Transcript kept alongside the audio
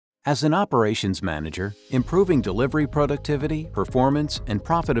As an operations manager, improving delivery productivity, performance, and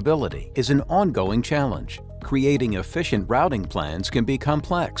profitability is an ongoing challenge. Creating efficient routing plans can be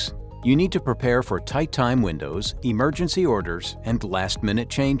complex. You need to prepare for tight time windows, emergency orders, and last-minute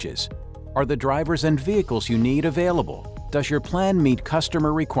changes. Are the drivers and vehicles you need available? Does your plan meet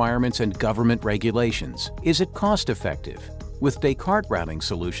customer requirements and government regulations? Is it cost-effective? With Descartes routing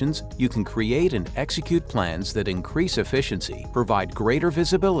solutions, you can create and execute plans that increase efficiency, provide greater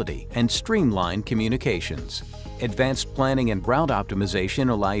visibility, and streamline communications. Advanced planning and route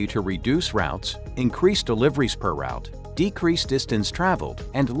optimization allow you to reduce routes, increase deliveries per route, decrease distance traveled,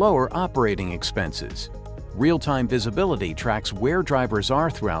 and lower operating expenses. Real-time visibility tracks where drivers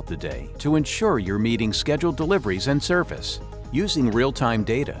are throughout the day to ensure you're meeting scheduled deliveries and service. Using real-time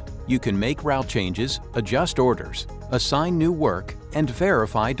data, you can make route changes, adjust orders, assign new work, and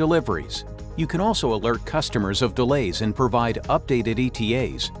verify deliveries. You can also alert customers of delays and provide updated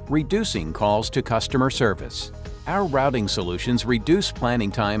ETAs, reducing calls to customer service. Our routing solutions reduce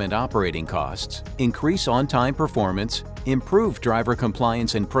planning time and operating costs, increase on-time performance, improve driver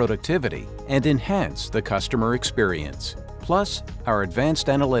compliance and productivity, and enhance the customer experience. Plus, our advanced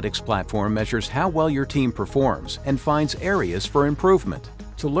analytics platform measures how well your team performs and finds areas for improvement.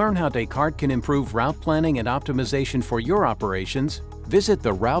 To learn how Descartes can improve route planning and optimization for your operations, visit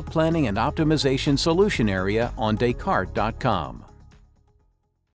the Route Planning and Optimization Solution area on Descartes.com.